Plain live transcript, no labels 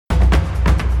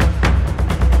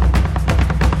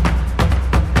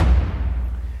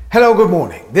Hello, good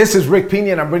morning. This is Rick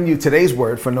Pina, and I'm bringing you today's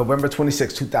word for November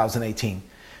 26, 2018.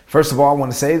 First of all, I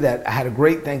want to say that I had a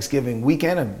great Thanksgiving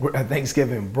weekend, a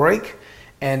Thanksgiving break,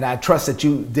 and I trust that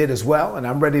you did as well, and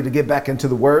I'm ready to get back into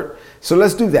the word. So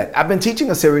let's do that. I've been teaching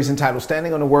a series entitled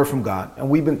Standing on the Word from God, and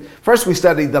we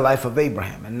studied the life of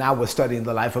Abraham, and now we're studying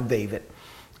the life of David.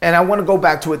 And I want to go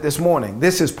back to it this morning.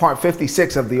 This is part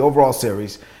 56 of the overall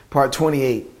series, part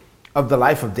 28 of the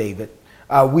life of David.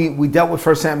 We dealt with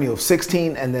 1 Samuel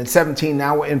 16 and then 17.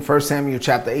 Now we're in 1 Samuel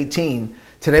chapter 18.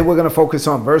 Today we're going to focus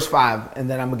on verse 5, and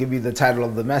then I'm going to give you the title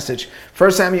of the message.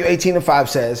 1 Samuel 18 and 5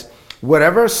 says,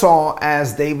 "Whatever Saul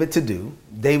asked David to do,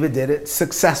 David did it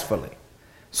successfully.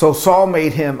 So Saul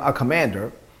made him a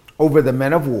commander over the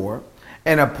men of war,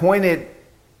 and appointed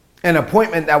an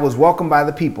appointment that was welcomed by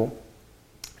the people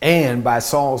and by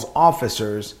Saul's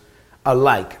officers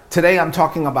alike." Today I'm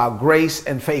talking about grace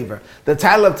and favor. The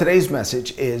title of today's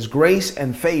message is Grace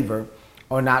and Favor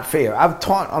Are Not Fair. I've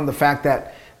taught on the fact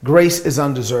that grace is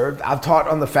undeserved. I've taught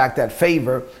on the fact that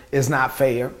favor is not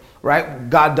fair, right?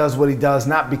 God does what he does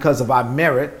not because of our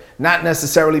merit, not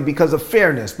necessarily because of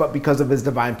fairness, but because of his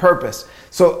divine purpose.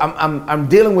 So I'm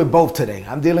dealing with both today.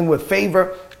 I'm dealing with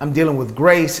favor, I'm dealing with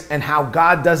grace, and how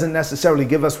God doesn't necessarily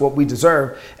give us what we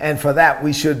deserve, and for that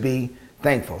we should be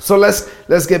thankful. So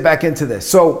let's get back into this.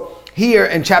 So here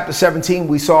in chapter 17,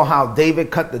 we saw how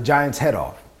David cut the giant's head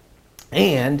off,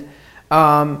 and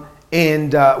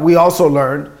we also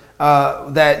learned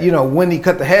that when he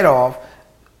cut the head off,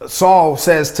 Saul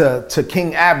says to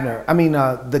King Abner.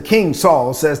 The king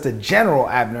Saul says to General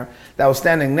Abner that was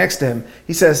standing next to him.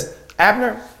 He says,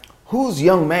 "Abner, whose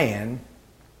young man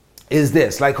is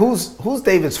this?" Like, who's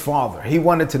David's father? He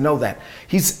wanted to know that.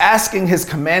 He's asking his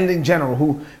commanding general,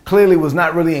 who clearly was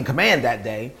not really in command that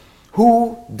day,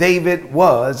 who David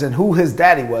was and who his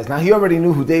daddy was. Now, he already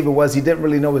knew who David was. He didn't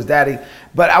really know his daddy.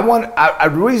 But the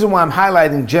reason why I'm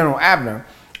highlighting General Abner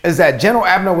is that General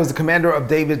Abner was the commander of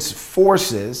David's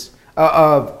forces,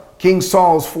 of King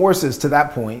Saul's forces to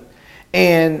that point.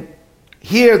 And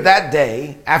here that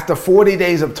day, after 40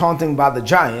 days of taunting by the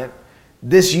giant,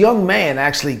 this young man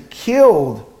actually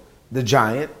killed the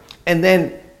giant and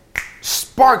then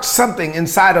sparked something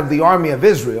inside of the army of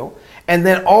Israel. And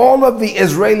then all of the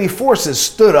Israeli forces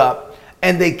stood up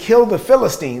and they killed the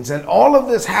Philistines. And all of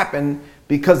this happened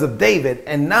because of David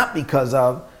and not because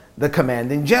of the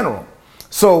commanding general.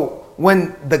 So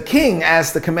when the king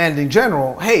asked the commanding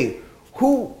general, "Hey,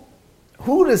 who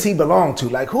does he belong to?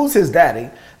 Like, who's his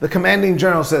daddy?" The commanding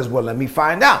general says, "Well, let me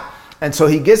find out." And so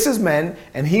he gets his men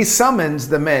and he summons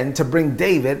the men to bring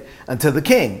David unto the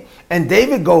king. And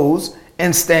David goes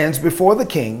and stands before the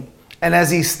king. And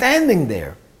as he's standing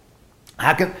there,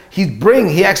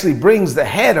 he actually brings the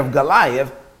head of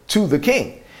Goliath to the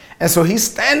king. And so he's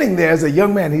standing there as a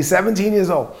young man. He's 17 years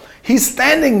old. He's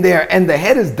standing there and the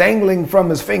head is dangling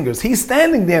from his fingers. He's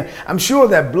standing there. I'm sure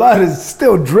that blood is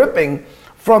still dripping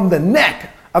from the neck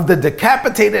of the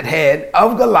decapitated head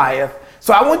of Goliath.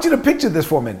 So I want you to picture this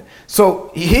for a minute. So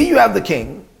here you have the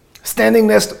king standing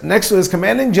next to his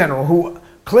commanding general, who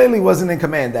clearly wasn't in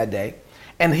command that day.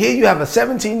 And here you have a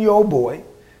 17-year-old boy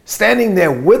standing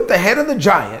there with the head of the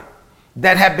giant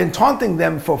that had been taunting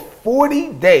them for 40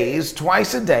 days,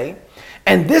 twice a day.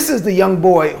 And this is the young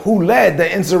boy who led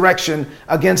the insurrection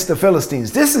against the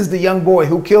Philistines. This is the young boy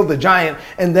who killed the giant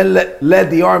and then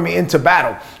led the army into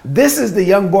battle. This is the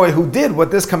young boy who did what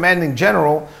this commanding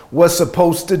general was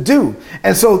supposed to do.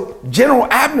 And so General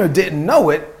Abner didn't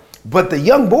know it, but the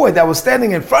young boy that was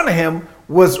standing in front of him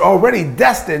was already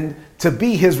destined to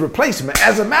be his replacement.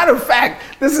 As a matter of fact,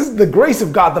 this is the grace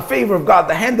of God, the favor of God,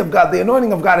 the hand of God, the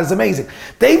anointing of God is amazing.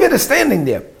 David is standing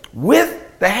there with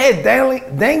the head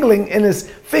dangling in his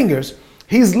fingers.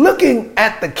 He's looking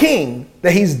at the king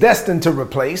that he's destined to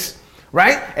replace,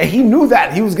 right? And he knew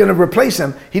that he was going to replace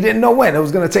him. He didn't know when. It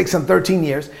was going to take some 13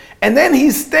 years. And then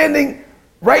he's standing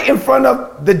right in front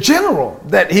of the general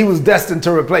that he was destined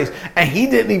to replace. And he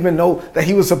didn't even know that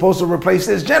he was supposed to replace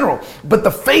this general. But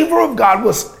the favor of God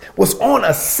was on a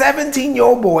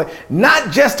 17-year-old boy,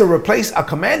 not just to replace a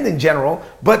commanding general,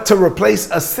 but to replace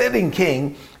a sitting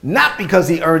king, not because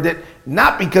he earned it,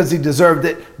 not because he deserved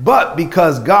it, but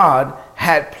because God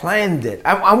had planned it.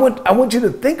 I want you to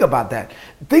think about that.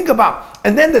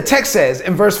 And then the text says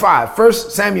in verse 5, 1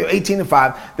 Samuel 18 and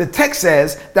 5, the text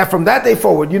says that from that day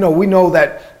forward, we know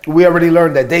that we already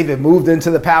learned that David moved into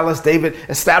the palace. David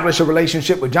established a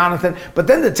relationship with Jonathan. But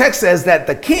then the text says that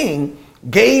the king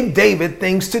gave David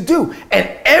things to do. And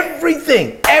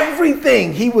everything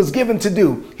everything he was given to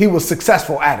do, he was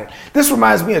successful at it. This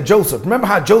reminds me of Joseph. Remember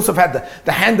how Joseph had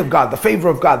the hand of God, the favor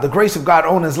of God, the grace of God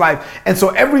on his life. And so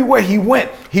everywhere he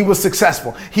went, he was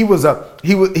successful. He was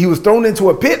thrown into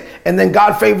a pit, and then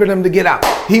God favored him to get out.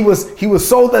 He was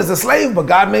sold as a slave, but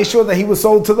God made sure that he was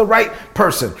sold to the right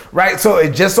person, right? So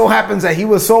it just so happens that he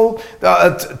was sold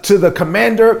to the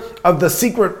commander of the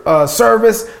secret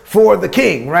service for the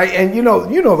king, right? And you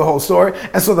know the whole story.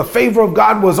 And so the favor of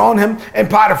God was on him in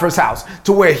Potiphar's house,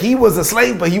 to where he was a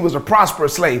slave, but he was a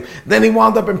prosperous slave. Then he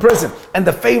wound up in prison, and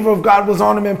the favor of God was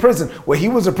on him in prison, where he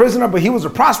was a prisoner, but he was a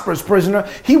prosperous prisoner.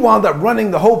 He wound up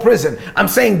running the whole prison. I'm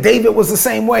saying David was the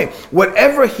same way.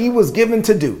 Whatever he was given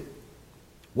to do,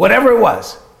 whatever it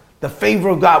was, the favor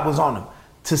of God was on him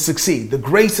to succeed. The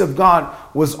grace of God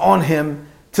was on him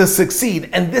to succeed.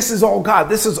 And this is all God.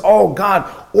 This is all God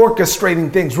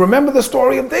orchestrating things. Remember the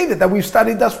story of David that we've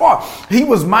studied thus far. He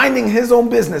was minding his own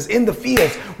business in the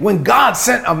fields when God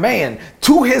sent a man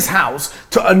to his house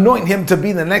to anoint him to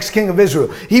be the next king of Israel.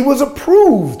 He was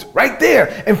approved right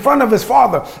there in front of his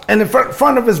father and in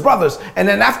front of his brothers. And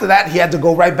then after that, he had to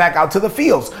go right back out to the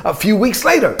fields. A few weeks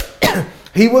later,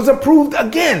 he was approved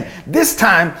again, this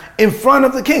time in front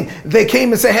of the king. They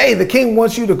came and said, hey, the king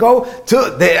wants you to go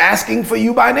to, they're asking for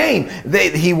you by name.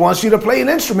 He wants you to play an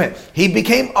instrument. He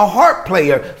became a harp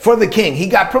player for the king. He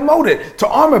got promoted to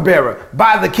armor bearer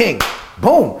by the king.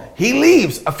 Boom, he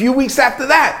leaves. A few weeks after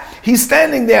that, he's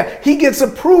standing there. He gets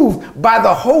approved by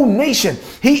the whole nation.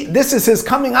 This is his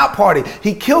coming out party.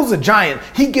 He kills a giant.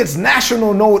 He gets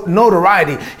national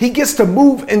notoriety. He gets to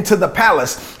move into the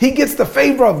palace. He gets the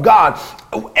favor of God.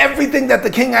 Everything that the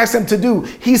king asked him to do,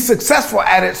 he's successful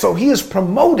at it. So he is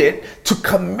promoted to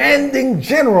commanding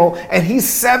general, and he's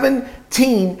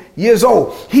 17 years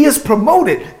old. He is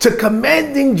promoted to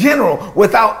commanding general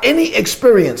without any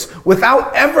experience,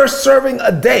 without ever serving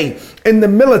a day in the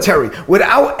military,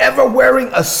 without ever wearing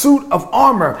a suit of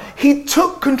armor. He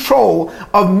took control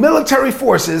of military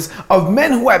forces of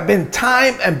men who had been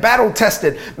time and battle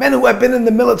tested, men who had been in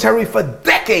the military for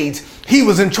decades. He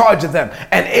was in charge of them,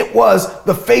 and it was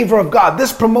the favor of God.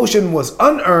 This promotion was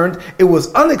unearned, it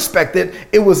was unexpected,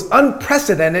 it was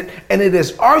unprecedented, and it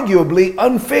is arguably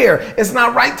unfair. It's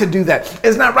not right to do that.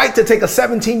 It's not right to take a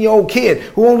 17-year-old kid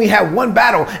who only had one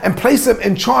battle and place him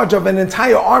in charge of an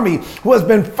entire army who has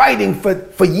been fighting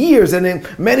for years, and in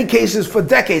many cases for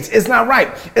decades. It's not right.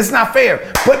 It's not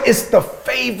fair, but it's the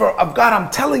favor of God. I'm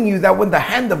telling you that when the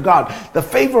hand of God, the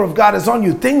favor of God is on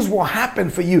you, things will happen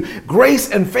for you.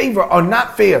 Grace and favor are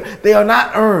not fair. They are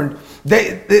not earned.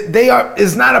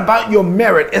 It's not about your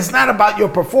merit. It's not about your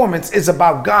performance. It's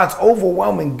about God's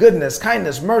overwhelming goodness,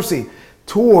 kindness, mercy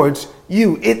towards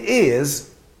you. It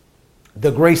is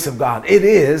the grace of God. It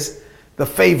is the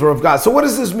favor of God. So what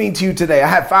does this mean to you today? I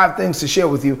have 5 things to share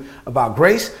with you about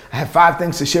grace. I have 5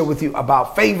 things to share with you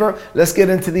about favor. Let's get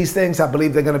into these things. I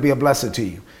believe they're going to be a blessing to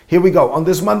you. Here we go. On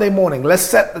this Monday morning, let's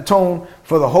set the tone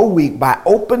for the whole week by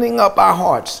opening up our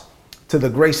hearts to the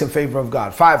grace and favor of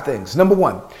God. 5 things. Number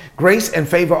 1, grace and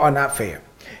favor are not fair.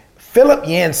 Philip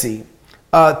Yancey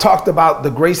talked about the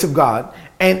grace of God.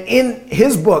 And in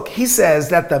his book, he says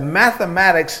that the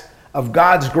mathematics of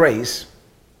God's grace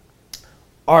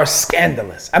are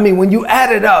scandalous. I mean, when you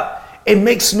add it up, it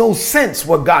makes no sense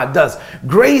what God does.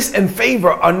 Grace and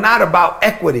favor are not about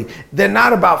equity. They're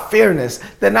not about fairness.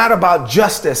 They're not about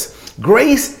justice.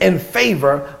 Grace and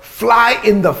favor fly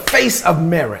in the face of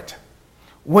merit.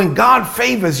 When God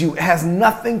favors you, it has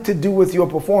nothing to do with your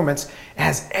performance. It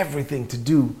has everything to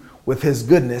do with his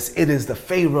goodness. It is the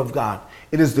favor of God.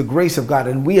 It is the grace of God.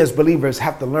 And we as believers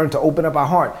have to learn to open up our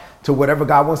heart to whatever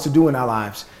God wants to do in our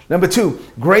lives. Number 2,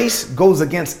 grace goes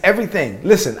against everything.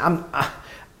 Listen,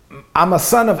 I'm a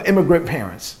son of immigrant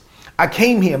parents. I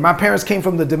came here. My parents came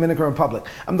from the Dominican Republic.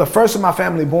 I'm the first of my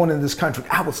family born in this country.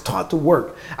 I was taught to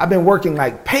work. I've been working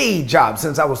like paid jobs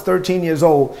since I was 13 years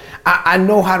old. I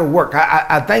know how to work.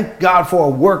 I thank God for a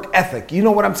work ethic. You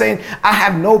know what I'm saying? I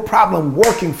have no problem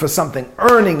working for something,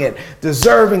 earning it,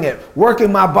 deserving it,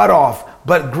 working my butt off.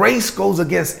 But grace goes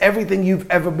against everything you've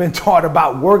ever been taught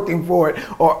about working for it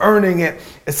or earning it.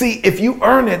 See, if you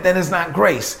earn it, then it's not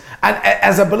grace. And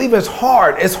as a believer, it's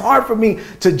hard. It's hard for me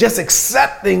to just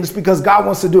accept things because God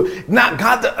wants to do it. Not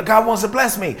God wants to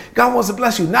bless me. God wants to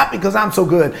bless you. Not because I'm so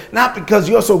good, not because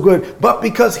you're so good, but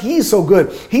because he's so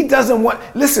good. He doesn't want,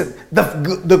 listen,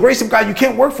 the grace of God, you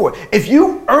can't work for it. If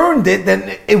you earned it,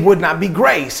 then it would not be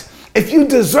grace. If you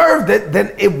deserved it,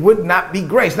 then it would not be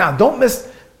grace. Now, don't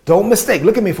mistake.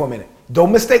 Look at me for a minute.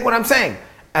 Don't mistake what I'm saying.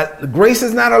 Grace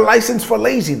is not a license for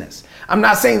laziness. I'm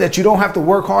not saying that you don't have to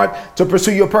work hard to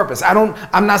pursue your purpose.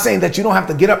 I'm not saying that you don't have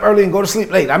to get up early and go to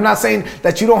sleep late. I'm not saying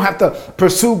that you don't have to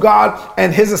pursue God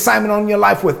and his assignment on your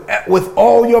life with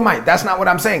all your might. That's not what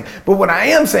I'm saying. But what I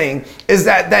am saying is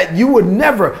that you would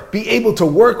never be able to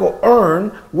work or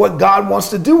earn what God wants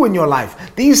to do in your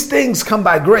life. These things come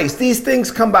by grace. These things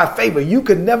come by favor. You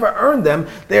could never earn them.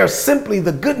 They are simply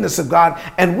the goodness of God.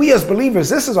 And we as believers,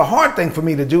 this is a hard thing for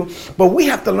me to do, but we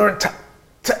have to learn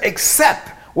to accept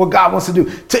what God wants to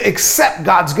do, to accept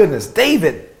God's goodness.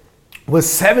 David was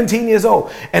 17 years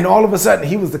old, and all of a sudden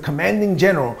he was the commanding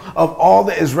general of all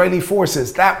the Israeli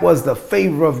forces. That was the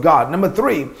favor of God. Number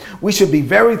 3, we should be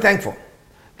very thankful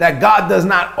that God does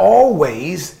not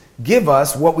always give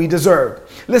us what we deserve.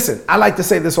 Listen, I like to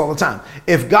say this all the time.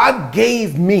 If God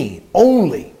gave me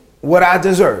only what I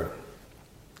deserve,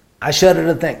 I shudder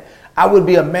to think, I would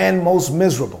be a man most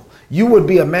miserable. You would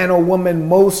be a man or woman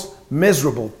most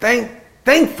miserable.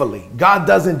 Thankfully, God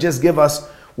doesn't just give us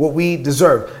what we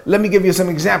deserve. Let me give you some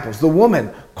examples. The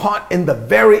woman caught in the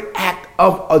very act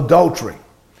of adultery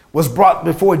was brought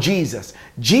before Jesus.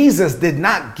 Jesus did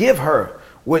not give her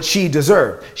what she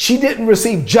deserved. She didn't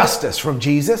receive justice from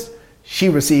Jesus. She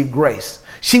received grace.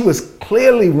 She was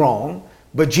clearly wrong,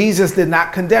 but Jesus did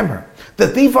not condemn her. The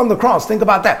thief on the cross, think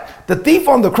about that. The thief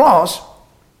on the cross,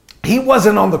 he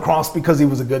wasn't on the cross because he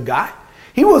was a good guy.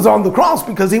 He was on the cross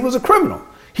because he was a criminal.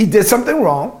 He did something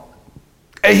wrong,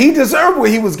 and he deserved what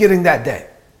he was getting that day.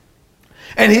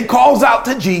 And he calls out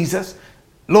to Jesus,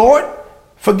 Lord,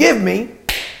 forgive me.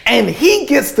 And he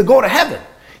gets to go to heaven.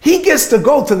 He gets to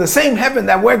go to the same heaven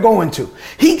that we're going to.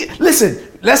 Listen,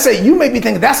 let's say you may be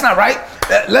thinking, that's not right.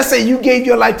 Let's say you gave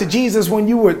your life to Jesus when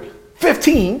you were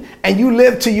 15 and you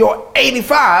lived to your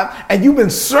 85 and you've been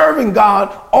serving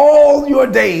God all your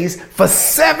days for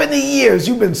 70 years.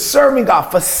 You've been serving God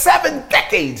for 7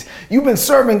 decades. You've been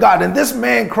serving God. And this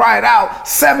man cried out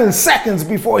 7 seconds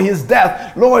before his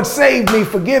death, Lord, save me,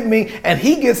 forgive me. And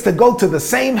he gets to go to the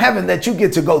same heaven that you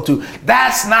get to go to.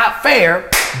 That's not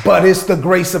fair, but it's the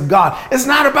grace of God. It's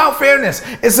not about fairness.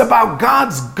 It's about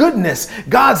God's goodness,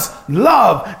 God's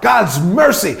love, God's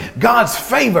mercy, God's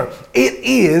favor. It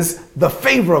is the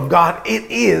favor of God. It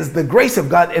is the grace of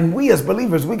God. And we as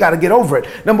believers, we got to get over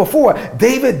it. Number 4,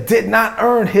 David did not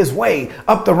earn his way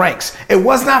up the ranks. It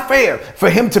was not fair for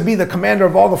him to be the commander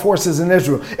of all the forces in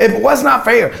Israel. It was not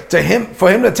fair for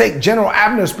him to take General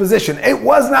Abner's position. It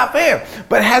was not fair,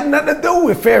 but it had nothing to do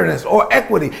with fairness or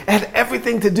equity. It had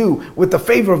everything to do with the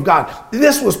favor of God.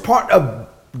 This was part of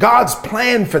God's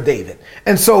plan for David.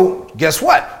 And so guess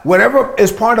what? Whatever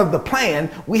is part of the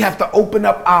plan, we have to open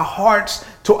up our hearts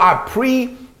to our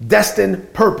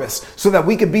predestined purpose so that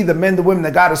we can be the men, the women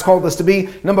that God has called us to be.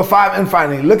 Number 5, and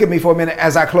finally, look at me for a minute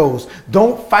as I close.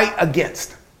 Don't fight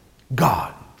against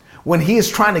God when he is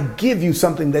trying to give you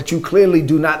something that you clearly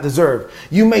do not deserve.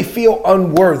 You may feel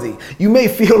unworthy. You may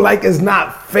feel like it's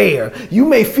not fair. You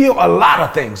may feel a lot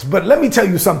of things, but let me tell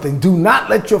you something. Do not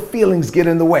let your feelings get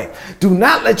in the way. Do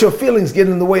not let your feelings get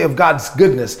in the way of God's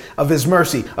goodness, of his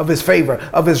mercy, of his favor,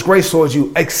 of his grace towards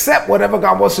you. Accept whatever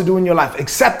God wants to do in your life.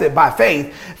 Accept it by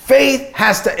faith. Faith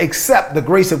has to accept the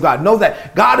grace of God. Know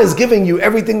that God is giving you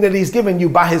everything that he's given you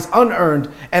by his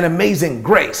unearned and amazing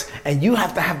grace. And you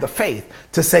have to have the faith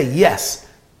to say yes.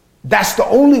 That's the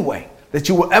only way that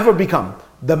you will ever become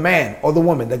the man or the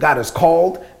woman that God has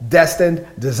called, destined,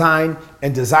 designed,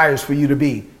 and desires for you to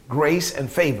be. Grace and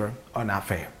favor are not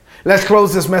fair. Let's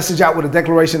close this message out with a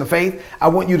declaration of faith. I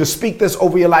want you to speak this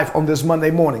over your life on this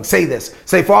Monday morning. Say this.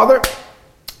 Say, Father,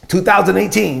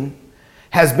 2018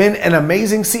 has been an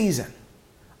amazing season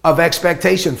of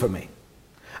expectation for me.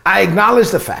 I acknowledge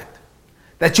the fact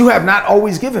that you have not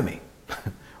always given me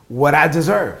what I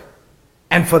deserve.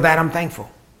 And for that, I'm thankful.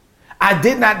 I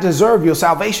did not deserve your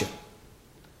salvation,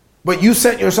 but you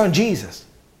sent your son Jesus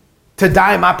to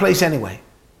die in my place anyway.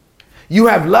 You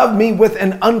have loved me with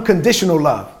an unconditional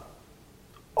love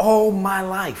all my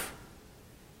life,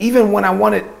 even when I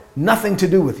wanted nothing to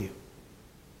do with you.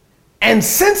 And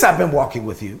since I've been walking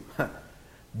with you,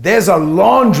 there's a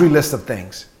laundry list of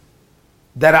things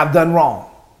that I've done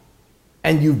wrong,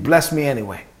 and you've blessed me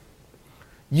anyway.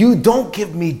 You don't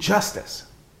give me justice.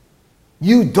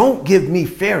 You don't give me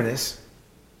fairness.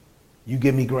 You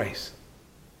give me grace.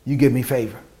 You give me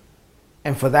favor.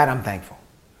 And for that, I'm thankful.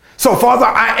 So, Father,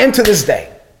 I enter this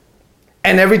day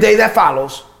and every day that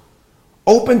follows,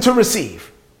 open to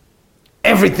receive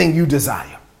everything you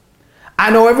desire. I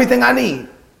know everything I need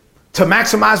to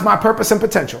maximize my purpose and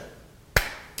potential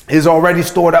is already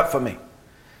stored up for me.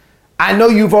 I know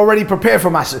you've already prepared for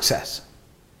my success.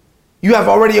 You have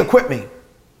already equipped me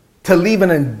to leave an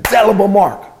indelible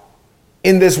mark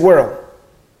in this world.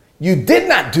 You did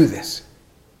not do this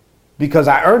because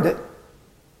I earned it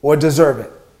or deserve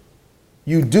it.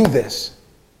 You do this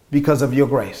because of your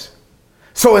grace.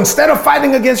 So instead of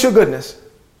fighting against your goodness,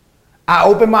 I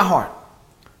open my heart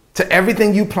to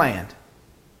everything you planned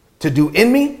to do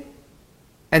in me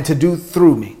and to do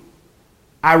through me.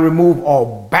 I remove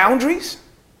all boundaries,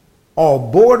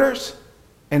 all borders,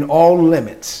 and all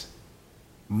limits.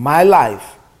 My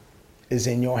life is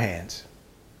in your hands.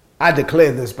 I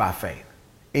declare this by faith.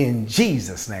 In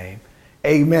Jesus' name,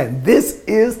 amen. This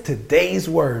is today's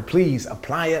word. Please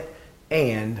apply it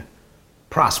and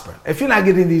prosper. If you're not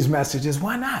getting these messages,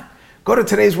 why not? Go to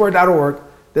todaysword.org.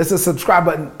 There's a subscribe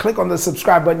button. Click on the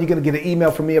subscribe button. You're going to get an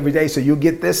email from me every day. So you'll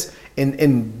get this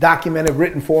in documented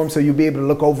written form, so you'll be able to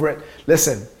look over it.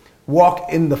 Listen,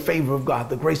 walk in the favor of God,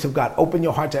 the grace of God. Open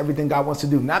your heart to everything God wants to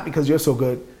do, not because you're so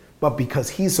good, but because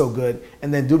he's so good.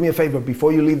 And then do me a favor,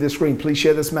 before you leave this screen, please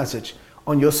share this message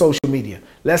on your social media.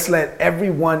 Let's let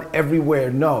everyone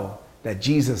everywhere know that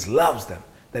Jesus loves them,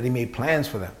 that he made plans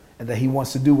for them, and that he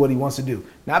wants to do what he wants to do.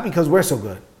 Not because we're so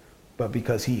good, but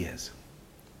because he is.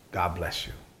 God bless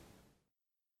you.